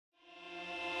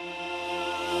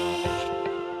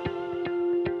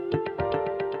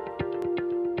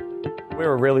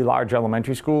We're a really large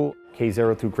elementary school,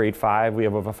 K0 through grade 5. We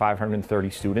have over 530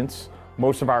 students.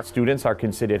 Most of our students are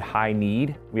considered high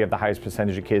need. We have the highest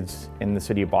percentage of kids in the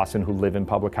city of Boston who live in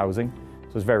public housing.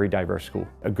 So it's a very diverse school.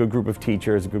 A good group of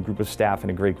teachers, a good group of staff, and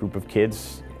a great group of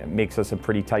kids. It makes us a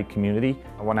pretty tight community.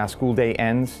 When our school day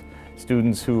ends,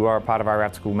 students who are part of our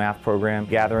after-school math program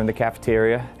gather in the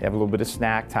cafeteria. They have a little bit of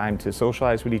snack time to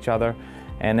socialize with each other,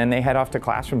 and then they head off to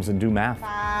classrooms and do math.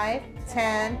 5,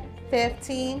 10,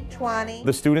 15, 20.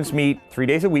 The students meet 3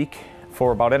 days a week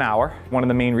for about an hour. One of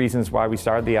the main reasons why we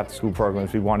started the after-school program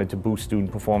is we wanted to boost student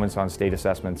performance on state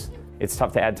assessments. It's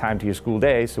tough to add time to your school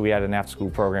day, so we had an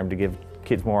after-school program to give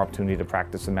kids more opportunity to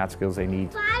practice the math skills they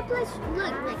need.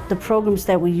 The programs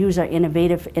that we use are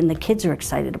innovative, and the kids are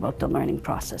excited about the learning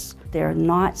process. They're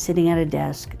not sitting at a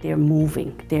desk, they're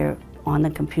moving. They're on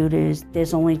the computers.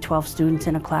 There's only 12 students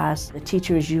in a class. The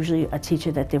teacher is usually a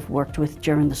teacher that they've worked with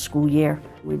during the school year.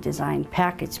 We design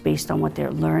packets based on what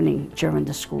they're learning during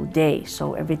the school day,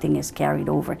 so everything is carried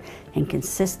over and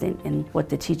consistent in what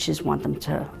the teachers want them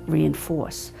to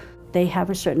reinforce. They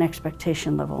have a certain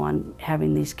expectation level on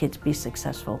having these kids be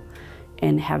successful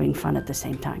and having fun at the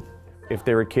same time. If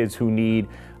there are kids who need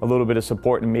a little bit of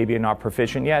support and maybe are not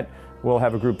proficient yet, we'll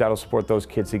have a group that'll support those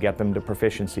kids to get them to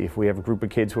proficiency. If we have a group of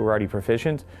kids who are already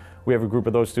proficient, we have a group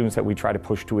of those students that we try to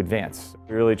push to advance.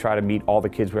 We really try to meet all the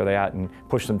kids where they're at and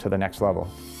push them to the next level.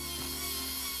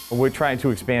 We're trying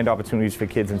to expand opportunities for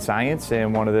kids in science,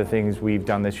 and one of the things we've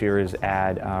done this year is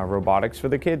add robotics for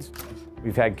the kids.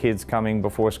 We've had kids coming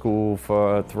before school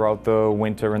throughout the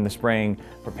winter and the spring,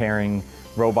 preparing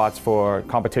robots for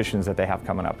competitions that they have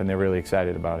coming up, and they're really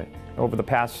excited about it. Over the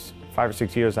past 5 or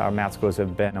 6 years, our math scores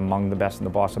have been among the best in the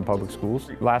Boston public schools.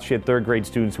 Last year, third grade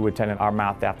students who attended our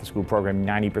math after school program,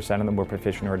 90% of them were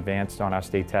proficient or advanced on our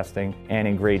state testing. And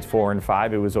in grades 4 and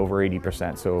 5, it was over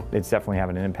 80%. So it's definitely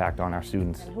having an impact on our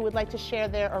students. Who would like to share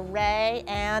their array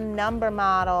and number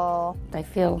model? I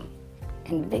feel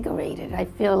invigorated. I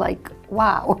feel like,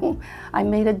 wow, I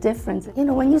made a difference. You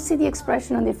know, when you see the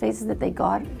expression on their faces that they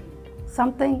got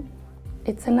something,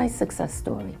 it's a nice success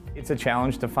story. It's a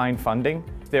challenge to find funding.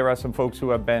 There are some folks who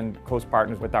have been close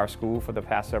partners with our school for the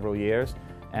past several years,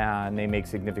 and they make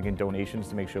significant donations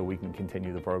to make sure we can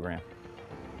continue the program.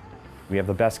 We have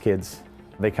the best kids.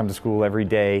 They come to school every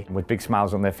day with big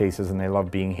smiles on their faces, and they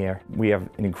love being here. We have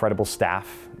an incredible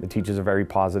staff. The teachers are very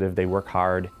positive. They work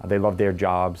hard. They love their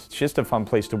jobs. It's just a fun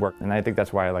place to work, and I think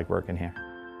that's why I like working here.